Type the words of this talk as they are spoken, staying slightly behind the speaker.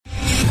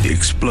The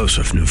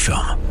explosive new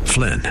film,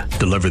 Flynn,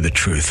 deliver the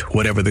truth,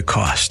 whatever the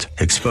cost,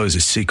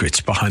 exposes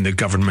secrets behind the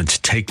government's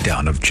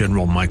takedown of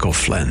General Michael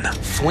Flynn.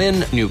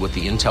 Flynn knew what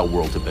the intel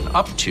world had been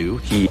up to.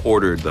 He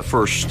ordered the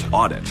first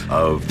audit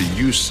of the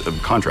use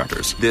of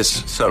contractors.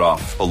 This set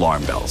off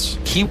alarm bells.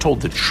 He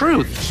told the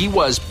truth. He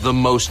was the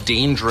most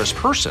dangerous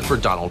person for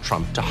Donald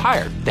Trump to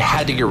hire. They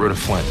had to get rid of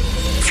Flynn.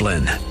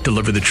 Flynn,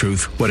 deliver the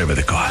truth, whatever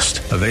the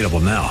cost. Available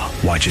now.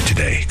 Watch it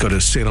today. Go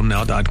to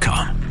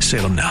salemnow.com.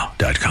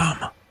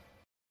 salemnow.com.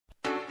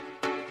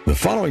 The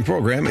following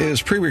program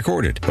is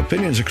pre-recorded.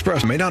 Opinions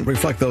expressed may not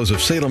reflect those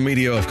of Salem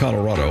Media of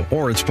Colorado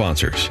or its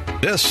sponsors.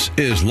 This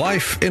is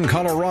Life in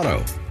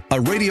Colorado,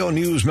 a radio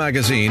news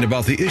magazine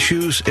about the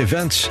issues,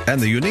 events, and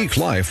the unique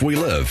life we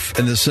live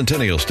in the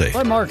Centennial State.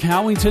 I'm Mark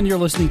Howington. You're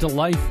listening to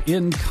Life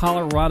in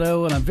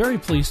Colorado, and I'm very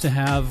pleased to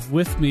have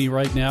with me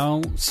right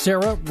now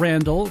Sarah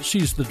Randall.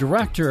 She's the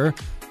director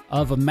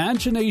of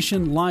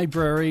Imagination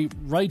Library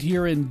right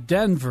here in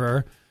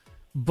Denver.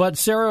 But,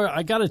 Sarah,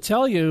 I got to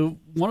tell you,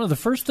 one of the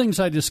first things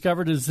I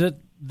discovered is that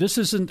this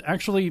isn't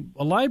actually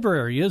a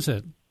library, is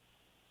it?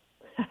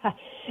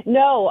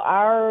 No,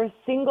 our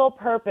single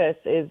purpose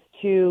is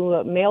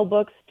to mail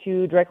books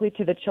directly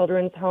to the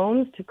children's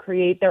homes to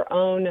create their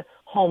own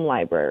home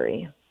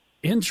library.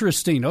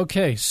 Interesting.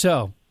 Okay,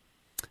 so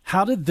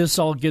how did this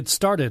all get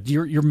started?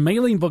 You're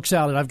mailing books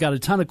out, and I've got a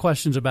ton of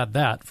questions about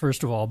that,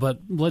 first of all. But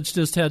let's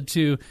just head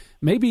to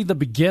maybe the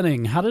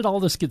beginning. How did all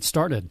this get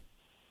started?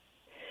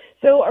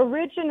 So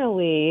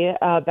originally,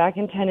 back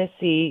in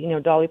Tennessee,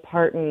 Dolly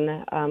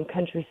Parton,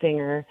 country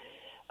singer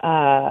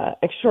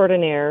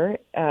extraordinaire,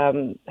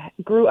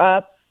 grew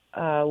up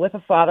with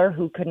a father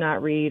who could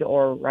not read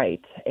or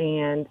write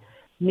and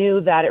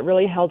knew that it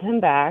really held him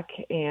back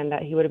and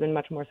that he would have been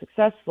much more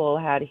successful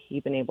had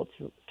he been able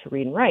to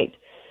read and write.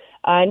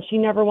 And she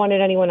never wanted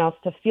anyone else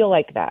to feel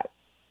like that.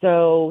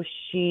 So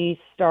she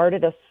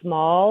started a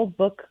small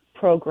book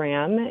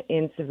program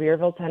in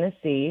Sevierville,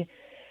 Tennessee,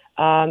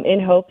 in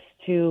hopes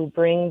to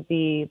bring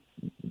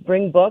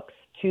books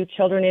to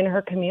children in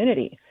her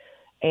community.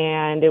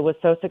 And it was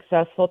so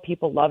successful,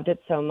 people loved it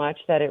so much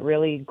that it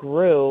really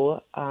grew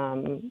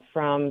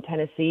from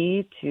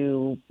Tennessee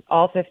to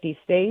all 50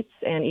 states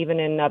and even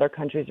in other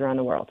countries around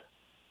the world.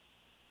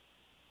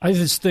 I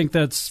just think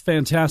that's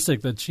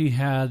fantastic that she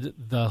had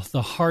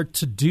the heart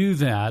to do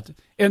that.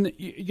 And,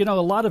 a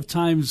lot of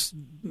times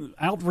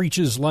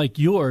outreaches like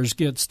yours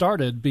get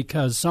started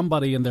because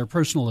somebody in their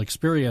personal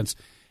experience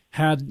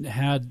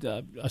had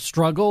a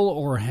struggle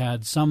or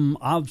had some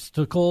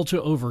obstacle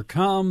to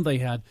overcome. They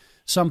had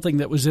something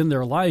that was in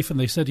their life, and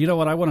they said, you know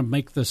what, I want to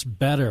make this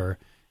better.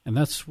 And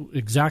that's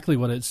exactly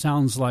what it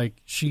sounds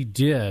like she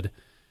did.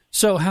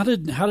 So how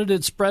did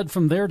it spread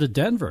from there to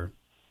Denver?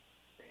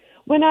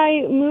 When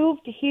I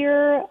moved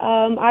here,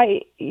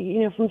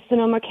 from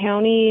Sonoma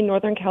County,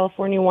 Northern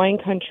California wine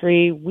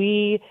country,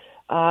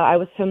 I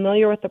was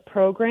familiar with the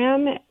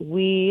program.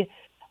 We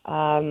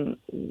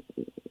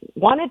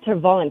wanted to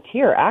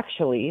volunteer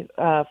actually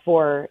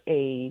for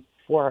an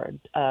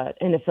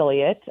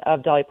affiliate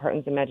of Dolly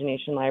Parton's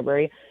Imagination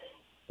Library,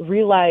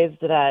 realized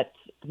that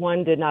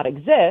one did not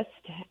exist,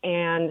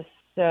 and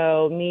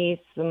so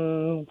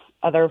some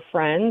other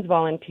friends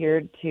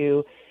volunteered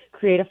to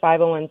create a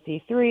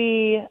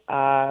 501c3,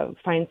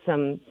 find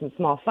some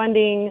small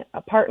funding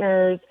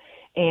partners,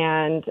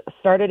 and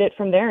started it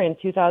from there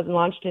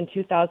launched in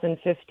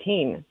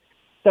 2015.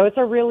 So it's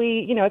a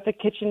really, it's a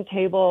kitchen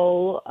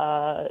table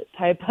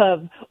type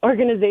of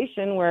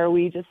organization where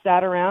we just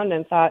sat around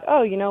and thought,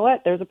 oh, you know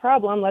what, there's a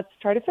problem, let's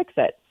try to fix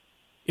it.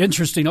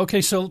 Interesting.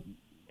 Okay, so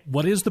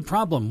what is the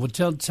problem? Well,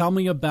 tell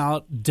me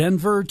about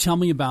Denver. Tell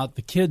me about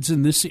the kids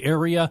in this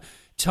area.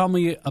 Tell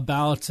me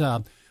about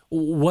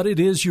what it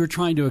is you're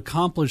trying to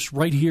accomplish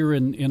right here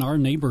in our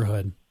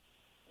neighborhood.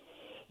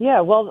 Yeah,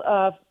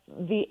 well,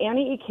 the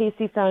Annie E.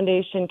 Casey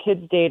Foundation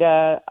kids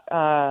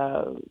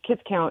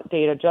count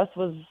data just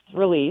was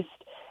released,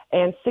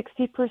 and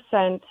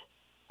 60%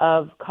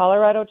 of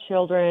Colorado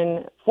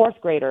children, fourth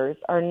graders,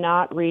 are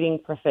not reading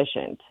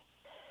proficient.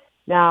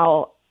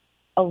 Now,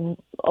 a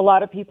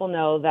lot of people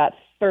know that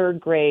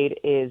third grade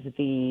is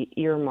the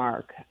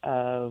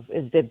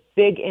is the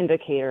big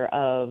indicator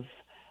of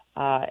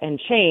and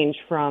change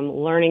from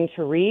learning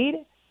to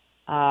read,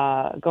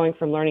 going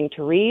from learning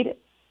to read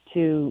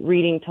to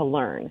reading to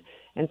learn.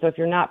 And so if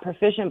you're not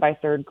proficient by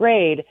third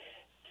grade,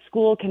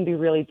 school can be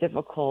really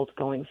difficult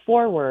going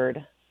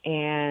forward.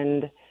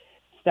 And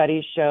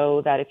studies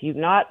show that if you're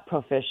not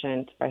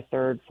proficient by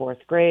third, fourth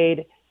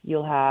grade,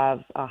 you'll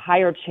have a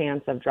higher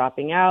chance of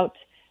dropping out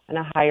and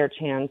a higher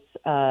chance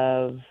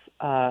of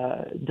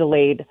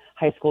delayed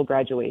high school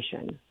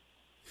graduation.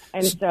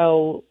 And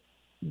so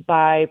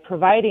by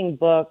providing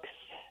books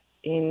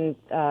to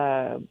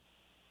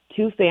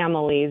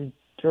families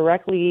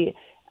directly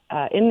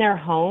in their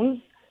homes,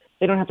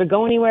 they don't have to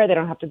go anywhere. They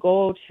don't have to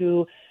go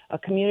to a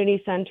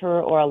community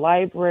center or a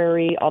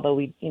library, although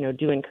we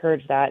do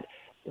encourage that.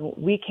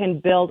 We can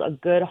build a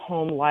good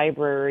home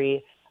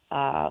library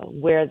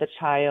where the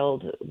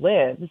child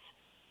lives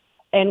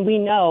And we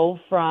know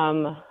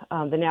from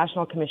the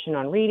National Commission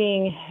on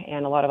Reading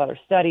and a lot of other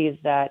studies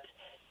that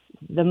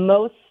the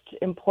most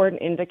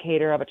important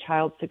indicator of a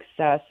child's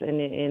success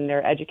in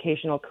their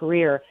educational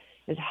career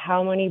is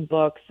how many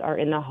books are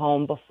in the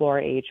home before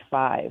age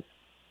 5.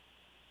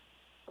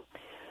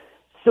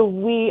 So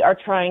we are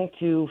trying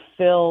to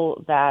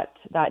fill that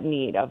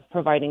need of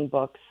providing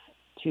books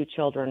to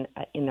children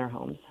in their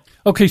homes.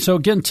 Okay, so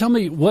again, tell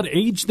me, what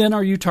age then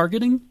are you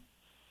targeting?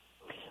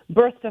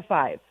 Birth to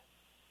 5.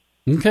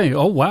 Okay.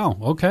 Oh, wow.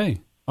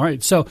 Okay. All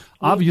right. So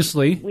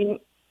obviously,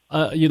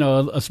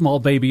 a small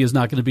baby is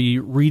not going to be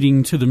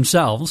reading to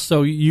themselves.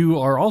 So you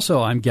are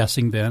also, I'm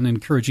guessing then,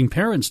 encouraging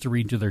parents to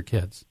read to their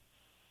kids.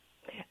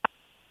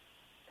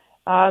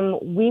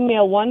 We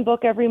mail one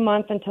book every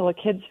month until a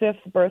kid's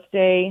 5th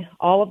birthday.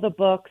 All of the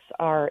books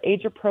are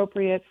age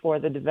appropriate for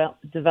the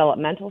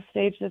developmental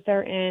stage that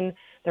they're in.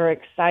 They're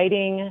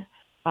exciting.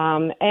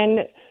 And,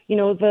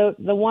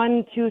 the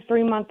 1, 2,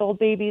 3-month-old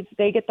babies,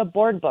 they get the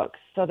board books,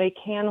 so they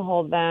can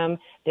hold them,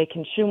 they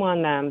can chew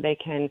on them, they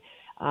can,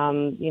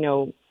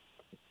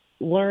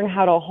 learn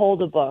how to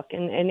hold a book.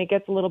 And it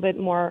gets a little bit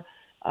more,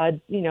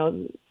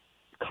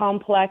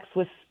 complex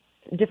with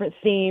different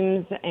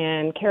themes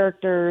and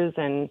characters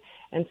and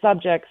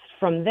subjects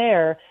from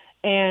there.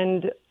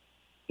 And,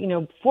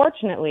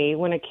 fortunately,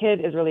 when a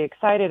kid is really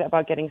excited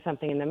about getting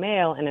something in the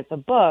mail and it's a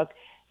book,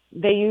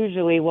 they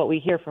usually, what we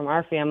hear from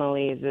our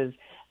families is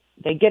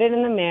they get it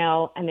in the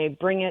mail and they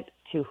bring it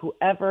to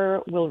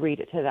whoever will read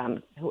it to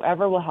them,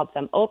 whoever will help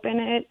them open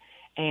it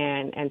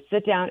and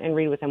sit down and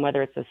read with them,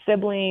 whether it's a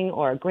sibling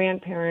or a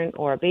grandparent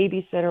or a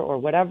babysitter or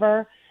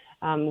whatever.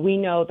 We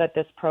know that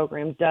this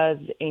program does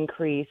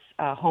increase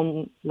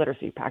home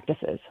literacy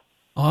practices.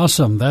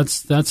 Awesome.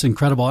 That's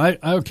incredible.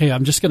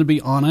 I'm just going to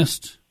be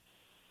honest,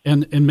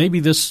 and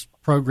maybe this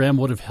program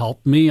would have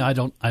helped me. I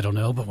don't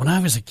know. But when I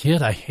was a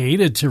kid, I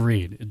hated to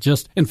read.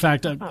 In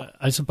fact,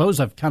 I suppose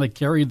I've kind of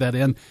carried that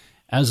in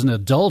as an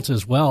adult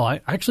as well.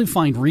 I actually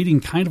find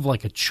reading kind of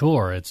like a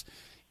chore.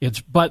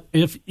 But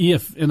if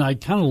and I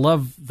kind of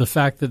love the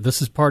fact that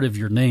this is part of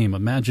your name,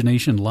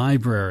 Imagination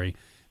Library,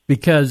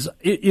 because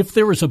if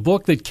there was a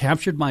book that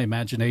captured my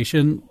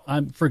imagination,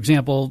 for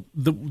example,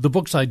 the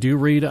books I do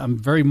read, I'm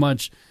very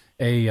much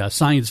a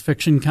science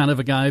fiction kind of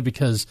a guy,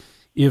 because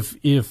if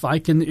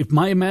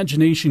my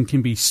imagination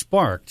can be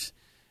sparked,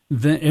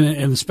 then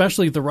and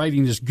especially if the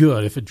writing is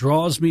good, if it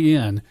draws me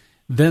in,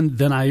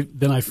 then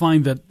I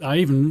find that I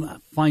even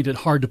find it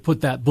hard to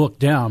put that book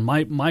down.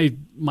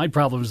 My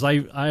problem is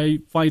I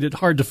find it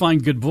hard to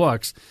find good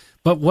books.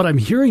 But what I'm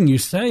hearing you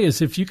say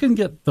is if you can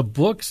get the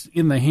books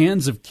in the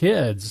hands of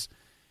kids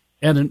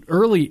at an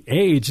early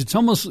age, it's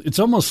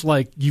almost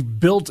like you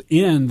built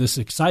in this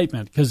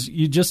excitement, because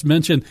you just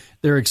mentioned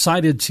they're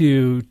excited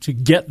to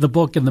get the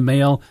book in the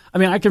mail. I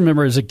mean, I can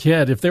remember as a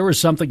kid, if there was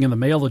something in the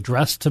mail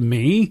addressed to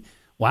me,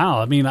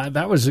 wow, I mean,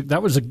 that was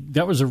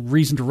a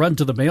reason to run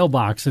to the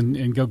mailbox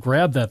and go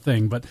grab that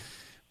thing.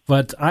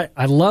 But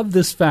I love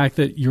this fact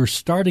that you're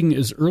starting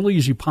as early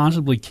as you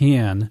possibly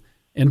can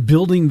and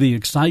building the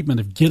excitement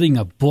of getting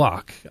a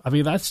book. I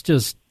mean, that's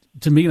just,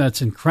 to me,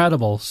 that's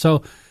incredible.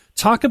 So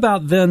talk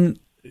about then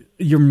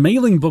you're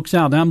mailing books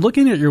out. Now I'm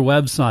looking at your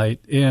website,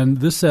 and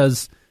this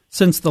says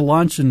since the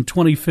launch in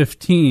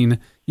 2015,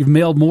 you've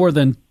mailed more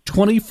than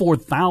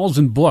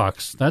 24,000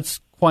 books. That's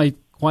quite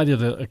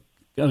an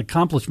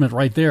accomplishment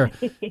right there.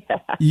 Yeah.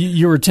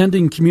 You're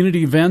attending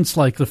community events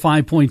like the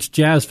 5 Points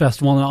Jazz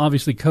Festival, and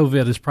obviously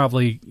COVID has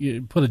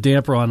probably put a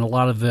damper on a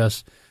lot of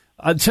this.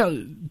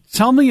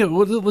 Tell me,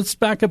 let's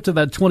back up to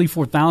that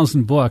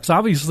 24,000 books.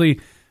 Obviously,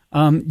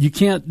 you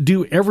can't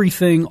do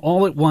everything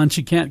all at once.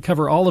 You can't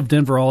cover all of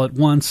Denver all at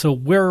once. So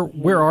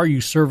where are you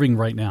serving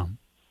right now?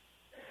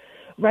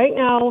 Right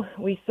now,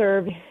 we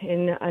serve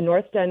in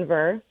North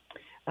Denver.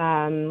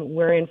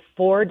 We're in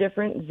 4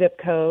 different zip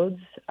codes,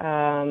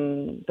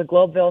 the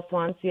Globeville,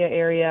 Swansea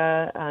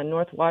area,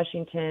 North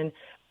Washington,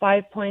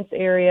 5 Points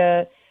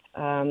area,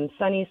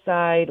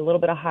 Sunnyside, a little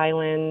bit of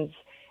Highlands,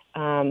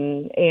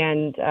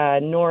 and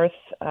North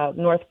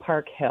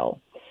Park Hill.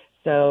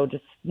 So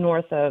just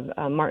north of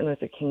Martin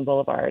Luther King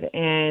Boulevard.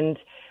 And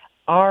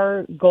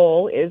our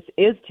goal is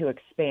to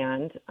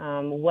expand.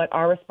 What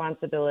our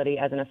responsibility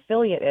as an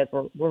affiliate is,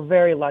 we're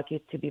very lucky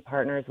to be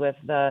partners with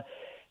the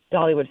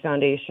Dollywood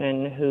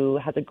Foundation, who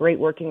has a great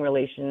working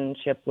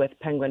relationship with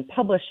Penguin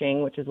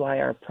Publishing, which is why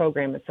our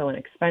program is so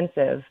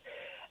inexpensive.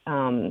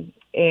 And,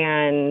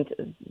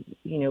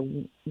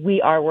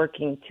 we are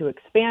working to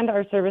expand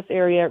our service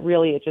area.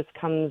 Really, it just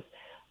comes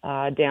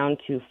down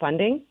to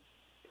funding.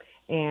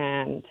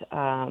 And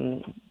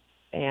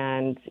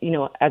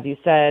as you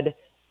said,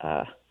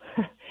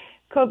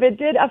 COVID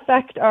did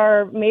affect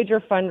our major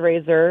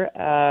fundraiser.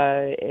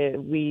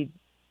 We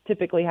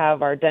typically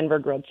have our Denver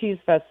Grilled Cheese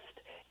Fest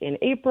in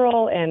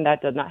April, and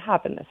that did not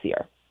happen this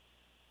year.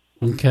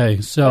 Okay,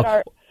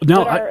 so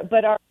go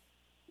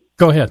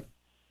ahead.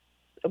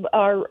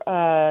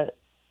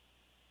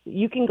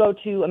 You can go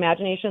to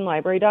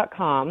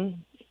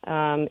imaginationlibrary.com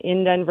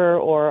in Denver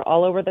or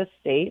all over the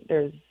state.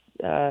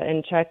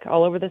 And check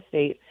all over the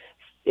state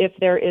if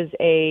there is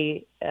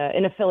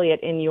an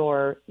affiliate in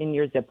your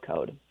zip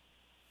code.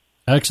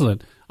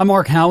 Excellent. I'm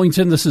Mark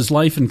Howington. This is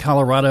Life in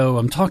Colorado.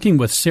 I'm talking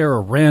with Sarah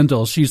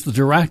Randall. She's the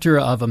director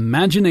of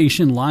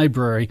Imagination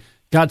Library.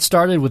 Got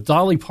started with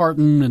Dolly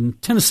Parton in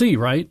Tennessee,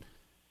 right?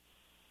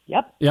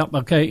 Yep.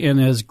 Okay. And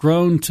has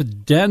grown to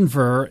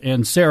Denver.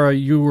 And Sarah,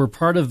 you were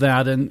part of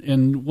that.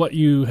 And what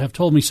you have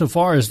told me so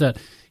far is that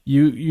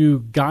you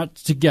got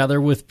together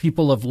with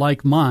people of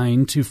like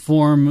mind to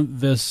form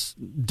this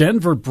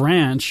Denver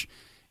branch.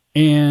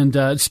 And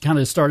it's kind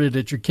of started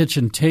at your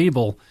kitchen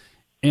table.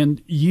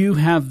 And you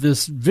have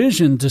this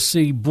vision to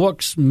see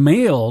books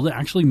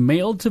actually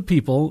mailed to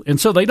people. And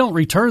so they don't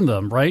return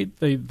them, right?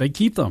 They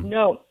keep them.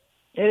 No,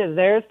 it is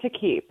theirs to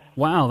keep.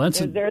 Wow. It's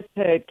theirs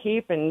to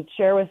keep and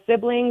share with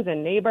siblings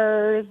and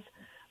neighbors.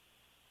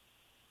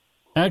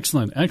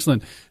 Excellent.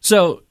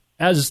 So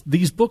as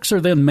these books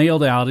are then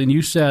mailed out, and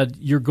you said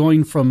you're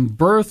going from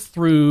birth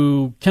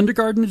through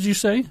kindergarten, did you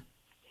say?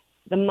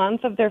 The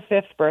month of their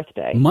 5th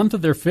birthday. Month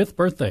of their 5th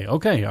birthday.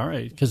 Okay, all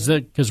right.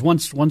 Because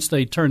once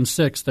they turn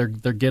 6, they're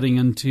getting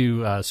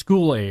into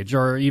school age,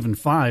 or even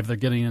 5, they're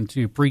getting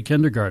into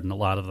pre-kindergarten, a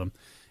lot of them.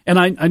 And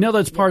I know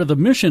that's part of the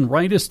mission,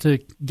 right, is to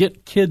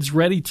get kids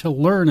ready to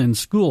learn in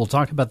school.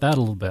 Talk about that a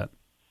little bit.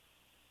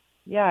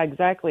 Yeah,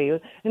 exactly.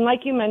 And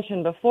like you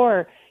mentioned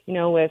before,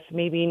 with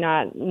maybe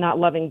not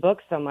loving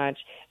books so much,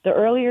 the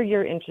earlier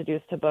you're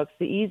introduced to books,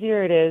 the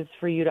easier it is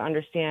for you to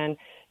understand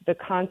the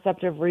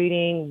concept of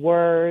reading,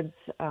 words,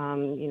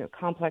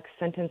 complex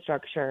sentence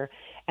structure.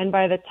 And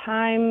by the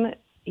time,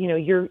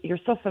 you're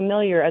so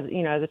familiar, as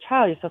a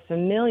child, you're so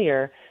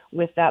familiar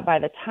with that. By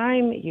the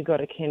time you go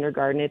to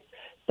kindergarten, it's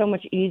so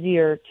much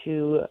easier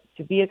to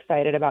be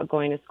excited about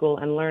going to school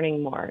and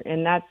learning more.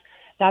 And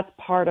that's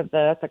part of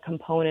that's a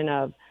component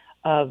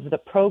of the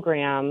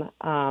program,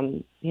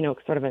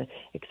 sort of an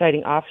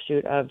exciting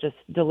offshoot of just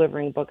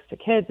delivering books to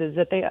kids, is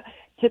that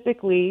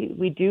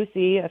we do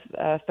see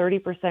a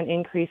 30%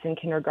 increase in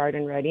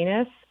kindergarten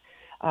readiness.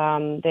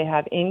 They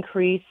have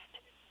increased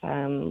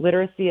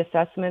literacy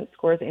assessment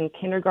scores in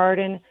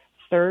kindergarten,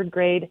 3rd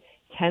grade,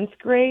 10th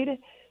grade.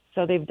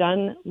 So they've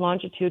done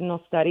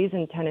longitudinal studies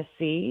in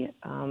Tennessee,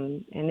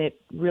 and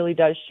it really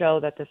does show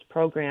that this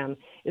program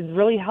is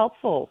really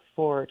helpful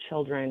for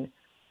children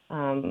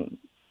and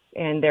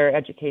their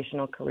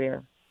educational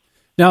career.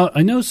 Now,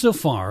 I know so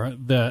far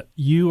that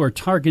you are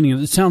targeting,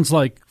 it sounds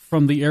like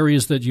from the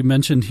areas that you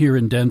mentioned here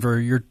in Denver,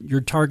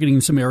 you're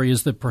targeting some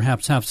areas that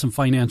perhaps have some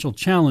financial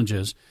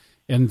challenges,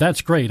 and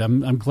that's great.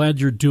 I'm glad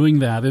you're doing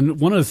that. And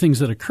one of the things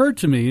that occurred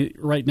to me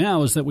right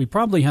now is that we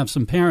probably have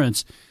some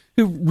parents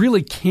who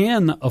really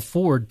can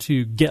afford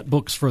to get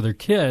books for their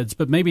kids,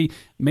 but maybe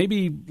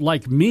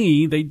like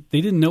me, they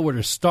didn't know where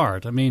to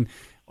start. I mean,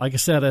 like I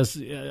said, as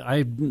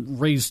I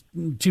raised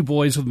 2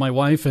 boys with my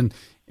wife, and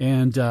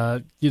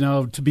to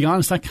be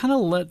honest, I kind of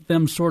let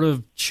them sort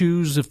of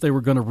choose if they were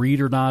going to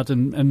read or not.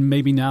 And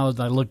maybe now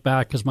that I look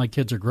back, because my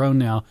kids are grown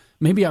now,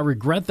 maybe I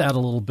regret that a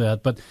little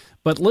bit. But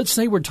let's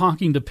say we're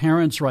talking to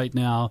parents right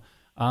now.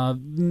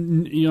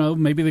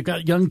 Maybe they've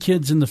got young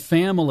kids in the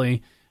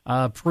family,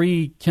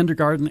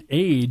 pre-kindergarten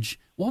age.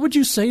 What would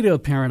you say to a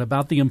parent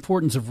about the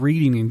importance of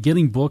reading and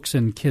getting books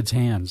in kids'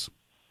 hands?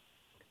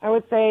 I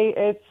would say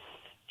it's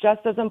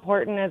just as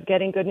important as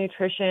getting good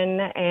nutrition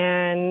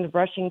and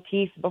brushing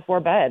teeth before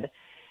bed.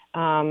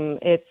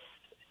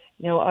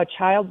 A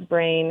child's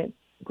brain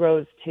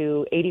grows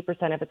to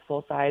 80% of its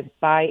full size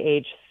by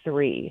age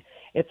 3.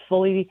 It's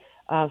fully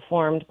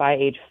formed by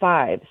age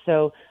 5.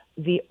 So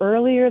the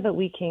earlier that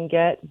we can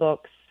get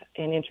books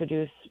and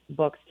introduce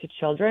books to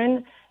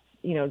children,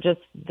 just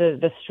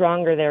the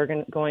stronger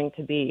they're going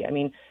to be. I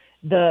mean,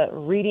 the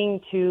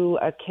reading to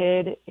a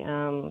kid,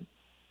 in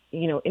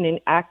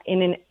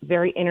an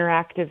very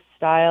interactive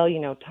style,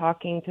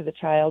 talking to the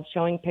child,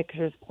 showing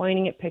pictures,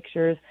 pointing at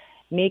pictures,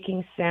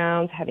 making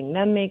sounds, having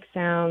them make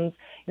sounds,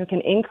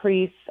 can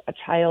increase a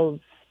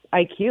child's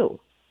IQ.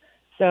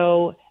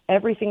 So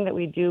everything that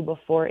we do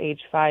before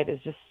age 5 is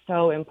just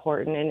so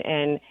important.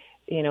 And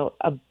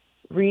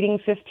reading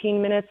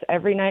 15 minutes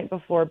every night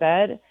before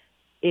bed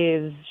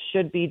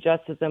should be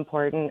just as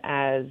important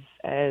as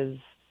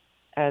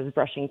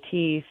brushing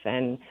teeth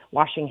and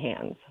washing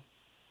hands.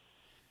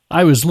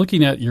 I was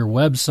looking at your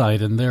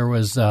website, and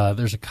there's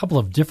a couple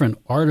of different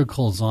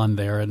articles on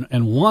there,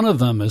 and one of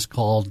them is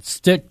called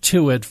 "Stick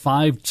to It: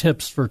 5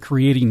 Tips for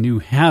Creating New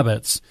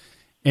Habits,"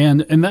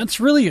 and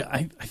that's really,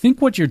 I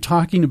think what you're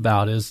talking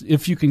about is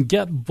if you can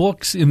get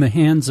books in the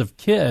hands of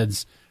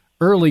kids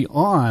early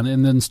on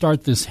and then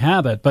start this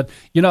habit. But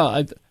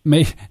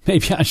maybe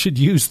I should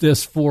use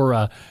this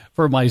for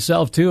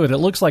myself too. And it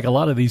looks like a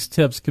lot of these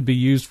tips could be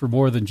used for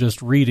more than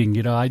just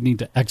reading. I need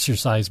to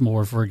exercise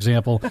more, for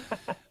example.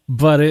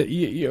 But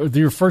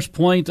your first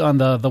point on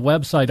the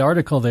website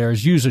article there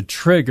is use a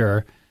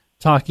trigger,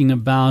 talking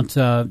about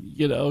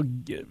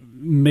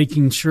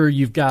making sure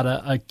you've got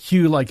a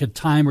cue, like a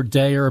time or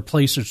day or a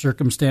place or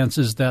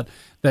circumstances that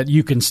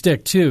you can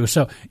stick to.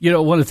 So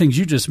one of the things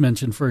you just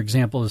mentioned, for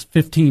example, is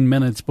 15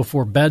 minutes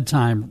before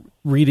bedtime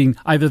reading.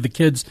 Either the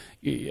kids,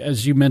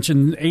 as you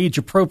mentioned,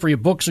 age-appropriate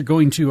books are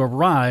going to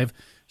arrive.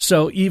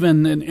 So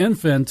even an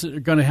infant are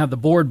going to have the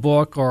board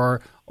book,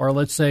 or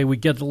let's say we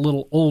get a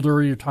little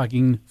older, you're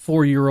talking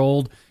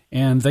 4-year-old,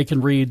 and they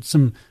can read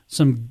some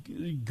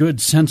good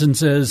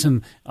sentences,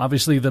 and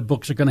obviously the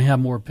books are going to have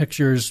more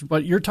pictures.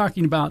 But you're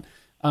talking about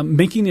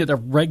making it a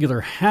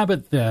regular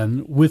habit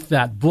then with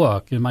that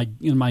book. Am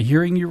I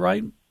hearing you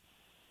right?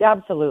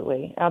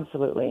 Absolutely.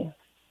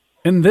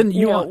 And then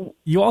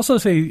you also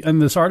say in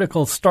this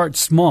article, start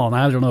small. And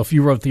I don't know if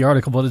you wrote the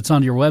article, but it's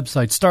on your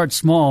website. Start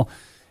small.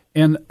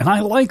 And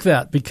I like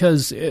that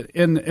because,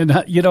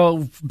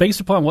 based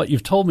upon what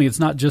you've told me, it's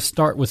not just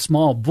start with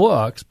small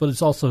books, but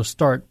it's also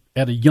start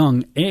at a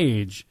young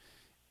age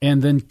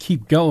and then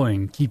keep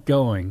going.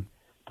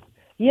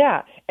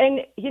 Yeah.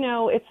 And,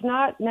 it's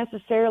not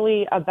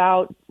necessarily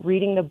about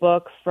reading the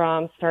book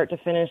from start to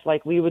finish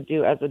like we would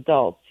do as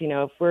adults.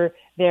 If we're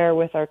there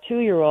with our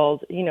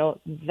 2-year-old,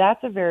 that's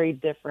a very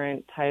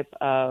different type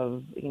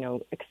of,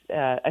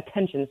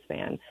 attention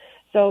span.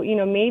 So,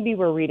 maybe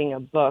we're reading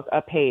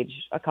a page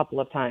a couple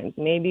of times.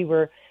 Maybe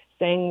we're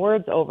saying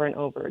words over and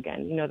over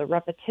again. The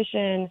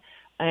repetition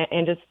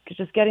and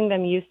just getting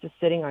them used to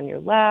sitting on your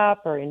lap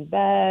or in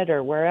bed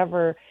or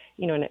wherever,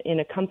 in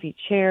a comfy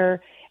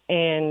chair.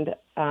 And,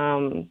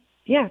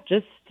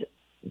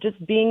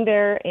 just being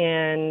there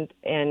and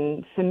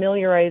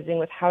familiarizing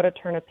with how to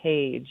turn a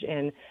page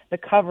and the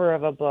cover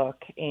of a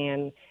book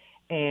and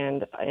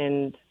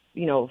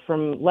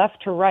from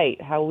left to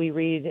right, how we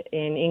read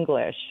in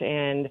English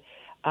and,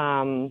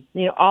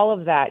 all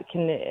of that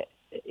can,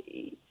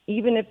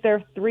 even if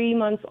they're 3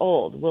 months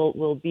old,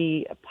 will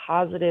be a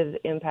positive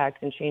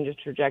impact and change the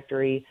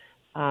trajectory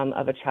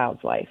of a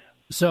child's life.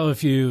 So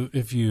if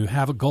you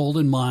have a goal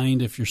in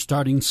mind, if you're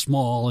starting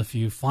small, if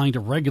you find a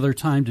regular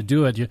time to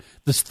do it,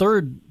 this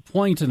third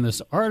point in this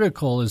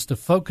article is to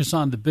focus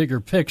on the bigger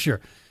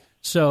picture.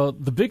 So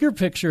the bigger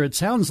picture, it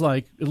sounds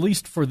like, at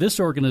least for this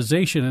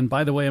organization, and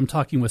by the way, I'm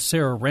talking with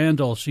Sarah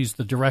Randall. She's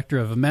the director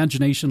of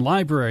Imagination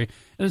Library.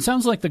 And it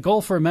sounds like the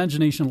goal for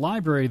Imagination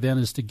Library then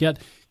is to get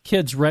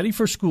kids ready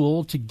for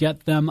school, to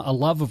get them a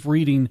love of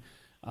reading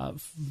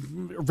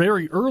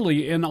very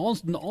early, and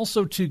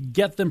also to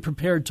get them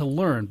prepared to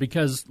learn.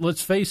 Because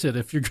let's face it,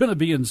 if you're going to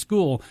be in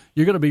school,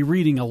 you're going to be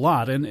reading a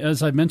lot. And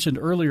as I mentioned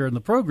earlier in the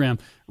program,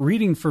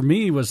 reading for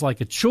me was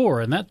like a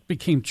chore, and that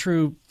became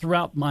true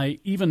throughout my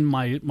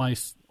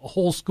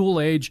whole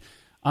school age.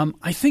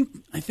 I think.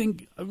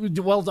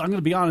 Well, I'm going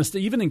to be honest.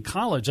 Even in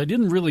college, I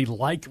didn't really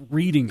like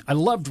reading. I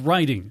loved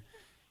writing.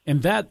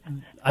 And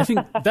I think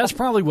that's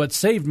probably what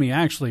saved me,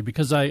 actually,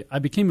 because I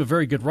became a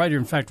very good writer.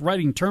 In fact,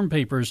 writing term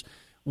papers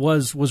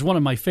was one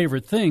of my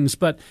favorite things.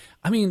 But,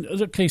 I mean,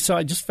 okay, so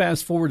I just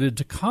fast-forwarded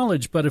to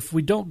college, but if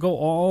we don't go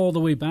all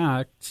the way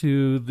back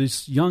to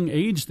this young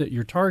age that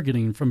you're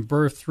targeting from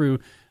birth through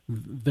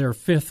their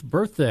 5th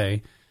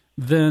birthday,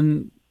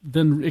 then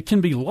it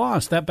can be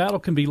lost. That battle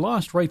can be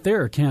lost right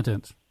there, can't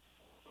it?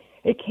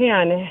 It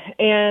can,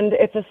 and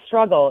it's a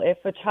struggle.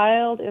 If a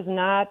child is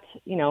not,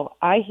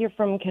 I hear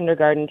from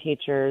kindergarten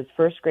teachers,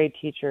 first grade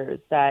teachers,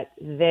 that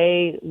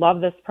they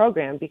love this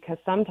program because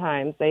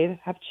sometimes they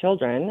have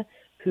children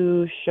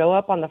who show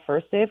up on the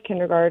first day of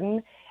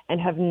kindergarten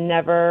and have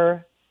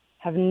never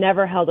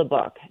held a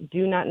book,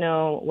 do not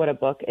know what a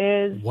book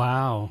is.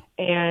 Wow.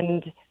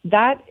 And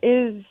that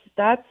is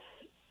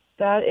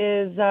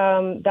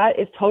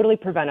totally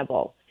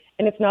preventable.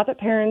 And it's not that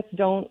parents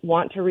don't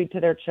want to read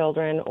to their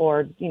children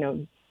or,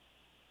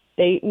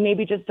 they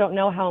maybe just don't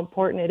know how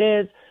important it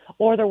is,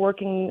 or they're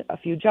working a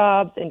few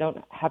jobs and don't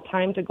have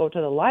time to go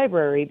to the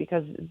library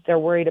because they're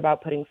worried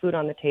about putting food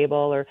on the table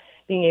or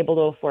being able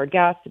to afford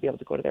gas to be able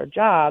to go to their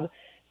job.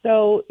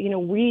 So,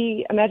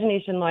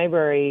 Imagination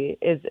Library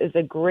is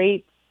a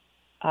great,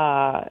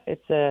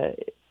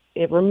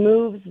 it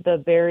removes the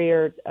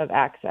barrier of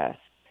access.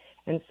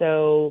 And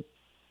so,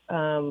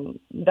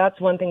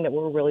 that's one thing that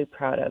we're really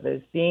proud of,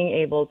 is being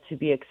able to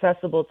be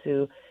accessible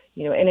to,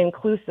 and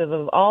inclusive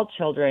of all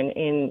children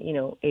in,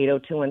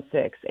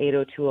 80216,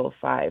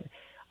 80205.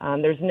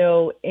 There's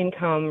no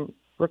income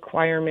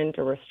requirement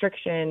or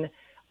restriction.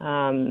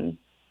 All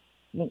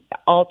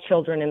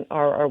children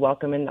are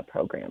welcome in the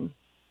program.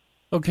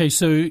 Okay,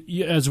 so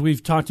as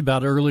we've talked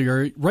about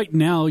earlier, right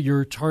now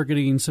you're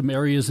targeting some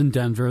areas in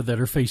Denver that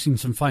are facing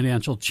some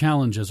financial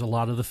challenges. A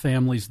lot of the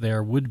families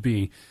there would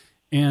be.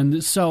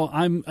 And so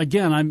I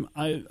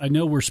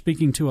know we're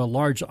speaking to a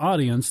large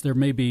audience. There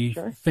may be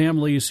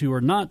families who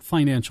are not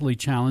financially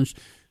challenged,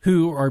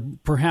 who are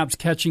perhaps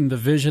catching the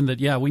vision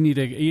that,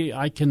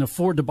 I can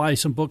afford to buy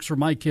some books for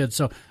my kids.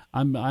 So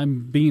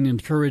I'm being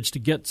encouraged to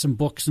get some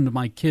books into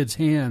my kids'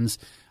 hands.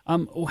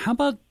 How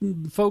about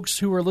folks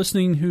who are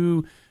listening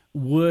who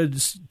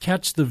would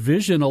catch the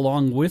vision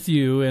along with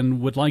you and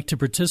would like to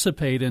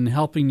participate in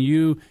helping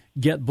you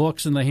get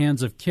books in the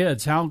hands of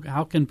kids?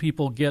 How can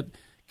people get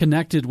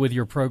connected with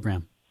your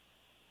program?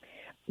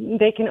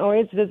 They can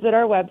always visit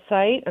our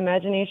website,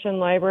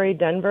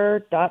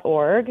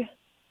 imaginationlibrarydenver.org,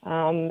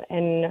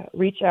 and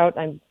reach out.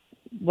 I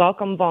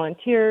welcome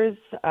volunteers,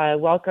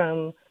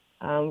 welcome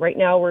Right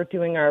now we're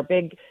doing our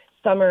big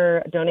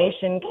summer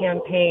donation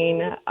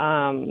campaign,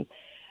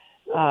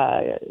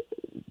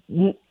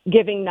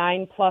 giving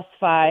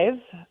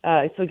 9+5,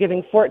 so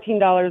giving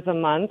 $14 a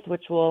month,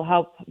 which will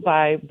help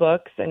buy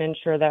books and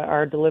ensure that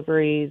our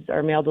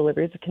mail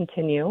deliveries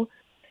continue.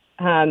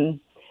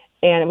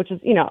 And which is,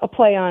 a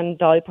play on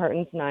Dolly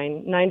Parton's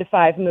 9 to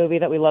 5 movie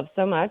that we love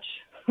so much.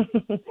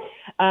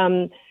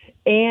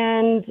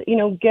 And,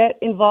 get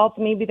involved.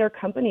 Maybe their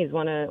companies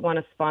want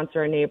to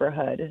sponsor a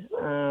neighborhood,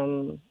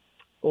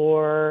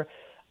 or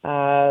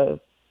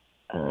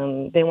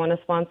they want to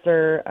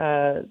sponsor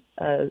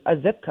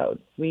a zip code.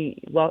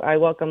 I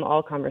welcome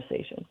all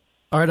conversation.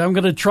 All right, I'm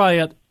going to try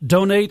it.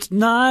 Donate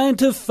 9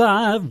 to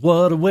 5.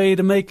 What a way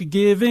to make a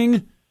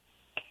giving.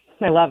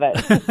 I love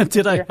it.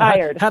 You're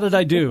hired. How did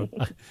I do?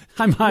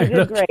 I'm hired. You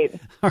did great.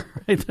 All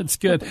right, that's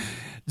good.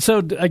 So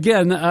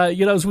again,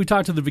 as we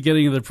talked at the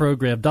beginning of the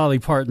program, Dolly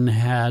Parton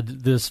had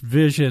this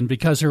vision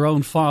because her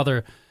own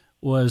father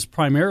was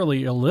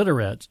primarily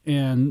illiterate,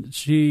 and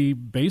she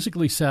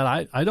basically said,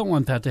 I don't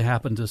want that to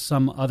happen to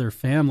some other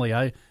family.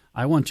 I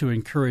want to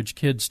encourage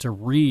kids to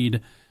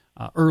read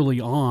early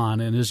on,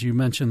 and as you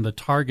mentioned, the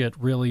target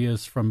really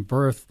is from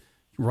birth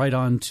right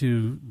on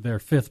to their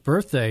 5th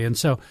birthday. And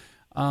so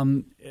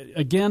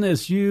again,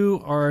 as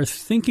you are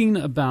thinking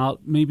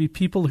about maybe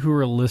people who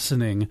are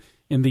listening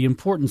and the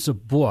importance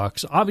of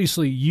books,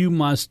 obviously you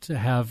must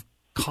have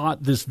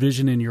caught this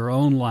vision in your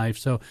own life.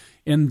 So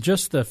in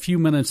just the few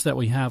minutes that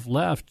we have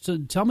left,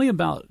 tell me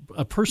about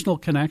a personal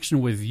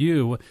connection with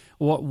you.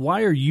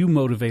 Why are you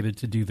motivated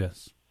to do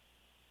this?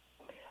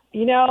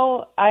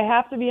 I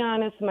have to be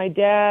honest. My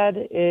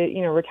dad,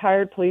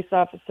 retired police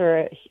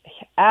officer,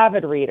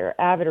 avid reader,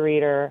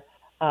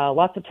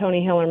 lots of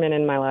Tony Hillerman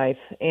in my life,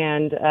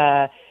 and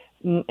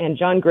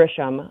John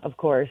Grisham, of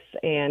course.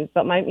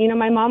 But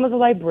my mom was a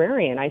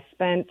librarian. I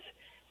spent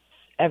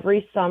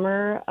every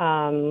summer,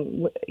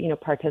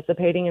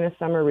 participating in a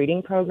summer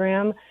reading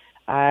program.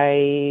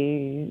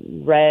 I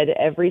read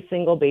every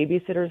single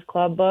Babysitter's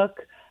Club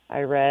book.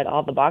 I read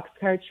all the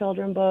Boxcar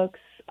Children books.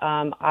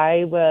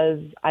 I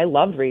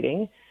loved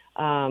reading,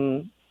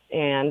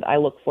 and I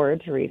look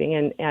forward to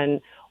reading.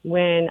 And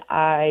when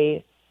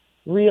I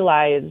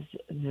realized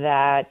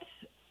that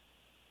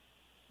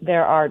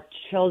there are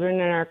children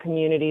in our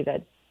community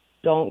that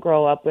don't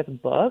grow up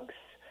with books,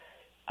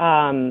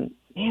 I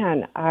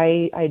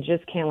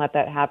just can't let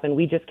that happen.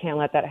 We just can't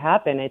let that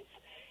happen.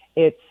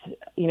 It's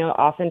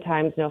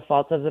oftentimes no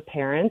fault of the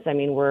parents. I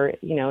mean, we're,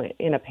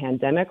 in a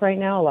pandemic right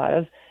now. A lot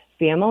of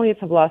families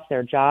have lost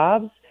their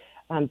jobs.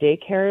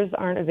 Daycares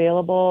aren't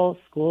available,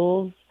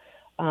 schools,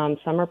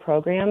 summer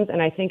programs.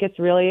 And I think it's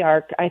really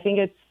I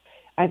think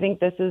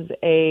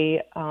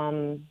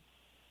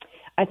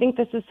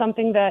this is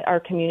something that our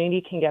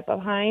community can get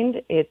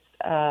behind. It's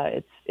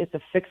a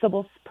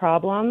fixable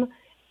problem,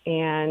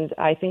 and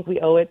I think we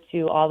owe it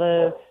to all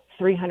the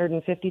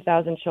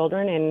 350,000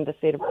 children in the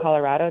state of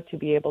Colorado to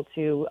be able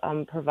to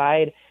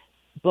provide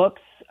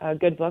books,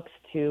 good books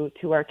to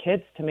our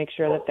kids to make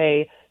sure that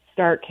they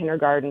start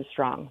kindergarten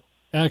strong.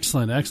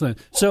 Excellent.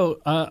 So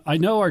I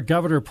know our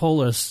Governor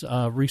Polis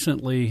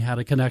recently had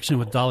a connection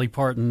with Dolly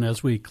Parton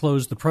as we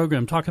closed the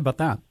program. Talk about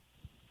that.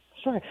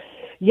 Sure.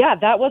 Yeah,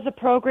 that was a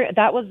program.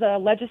 That was a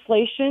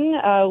legislation.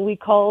 We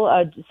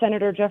call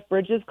Senator Jeff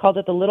Bridges called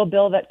it the little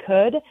bill that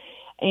could,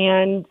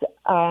 and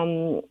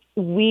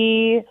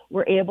we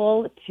were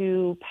able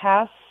to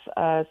pass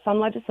some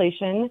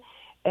legislation,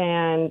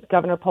 and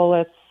Governor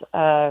Polis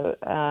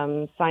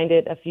signed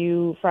it a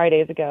few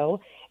Fridays ago.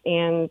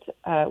 And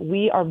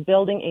we are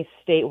building a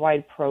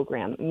statewide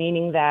program,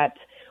 meaning that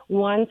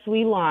once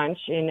we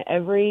launch in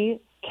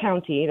every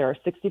county, there are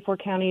 64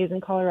 counties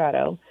in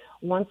Colorado,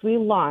 once we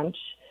launch,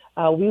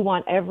 we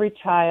want every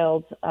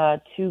child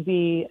to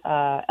be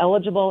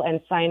eligible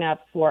and sign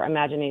up for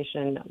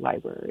Imagination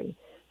Library.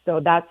 So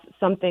that's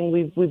something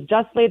we've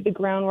just laid the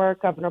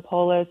groundwork. Governor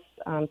Polis,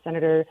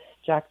 Senator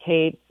Jack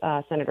Tate,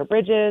 Senator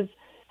Bridges,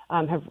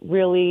 have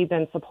really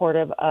been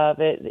supportive of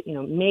it,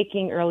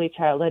 making early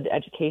childhood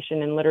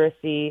education and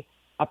literacy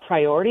a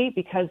priority,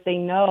 because they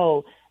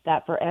know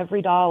that for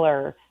every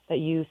dollar that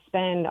you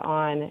spend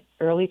on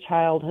early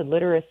childhood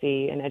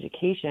literacy and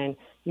education,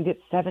 you get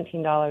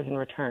 $17 in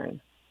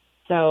return.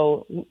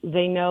 So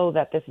they know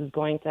that this is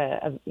going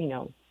to,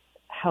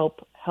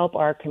 help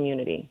our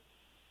community.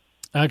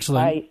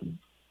 Excellent.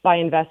 By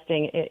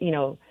investing,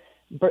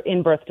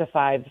 in Birth to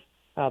 5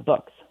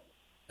 books.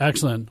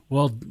 Excellent.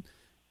 Well,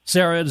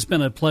 Sarah, it has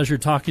been a pleasure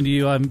talking to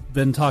you. I've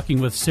been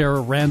talking with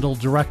Sarah Randall,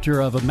 Director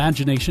of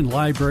Imagination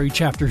Library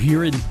Chapter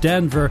here in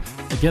Denver.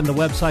 Again, the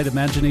website,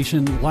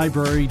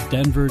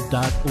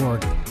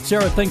 imaginationlibrarydenver.org.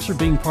 Sarah, thanks for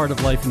being part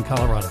of Life in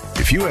Colorado.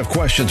 If you have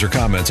questions or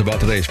comments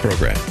about today's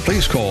program,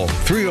 please call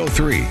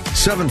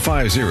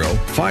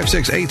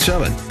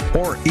 303-750-5687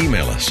 or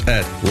email us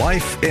at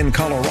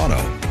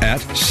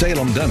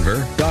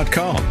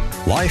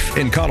lifeincolorado@salemdenver.com. Life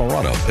in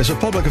Colorado is a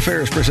public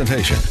affairs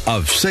presentation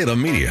of Salem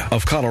Media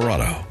of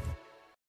Colorado.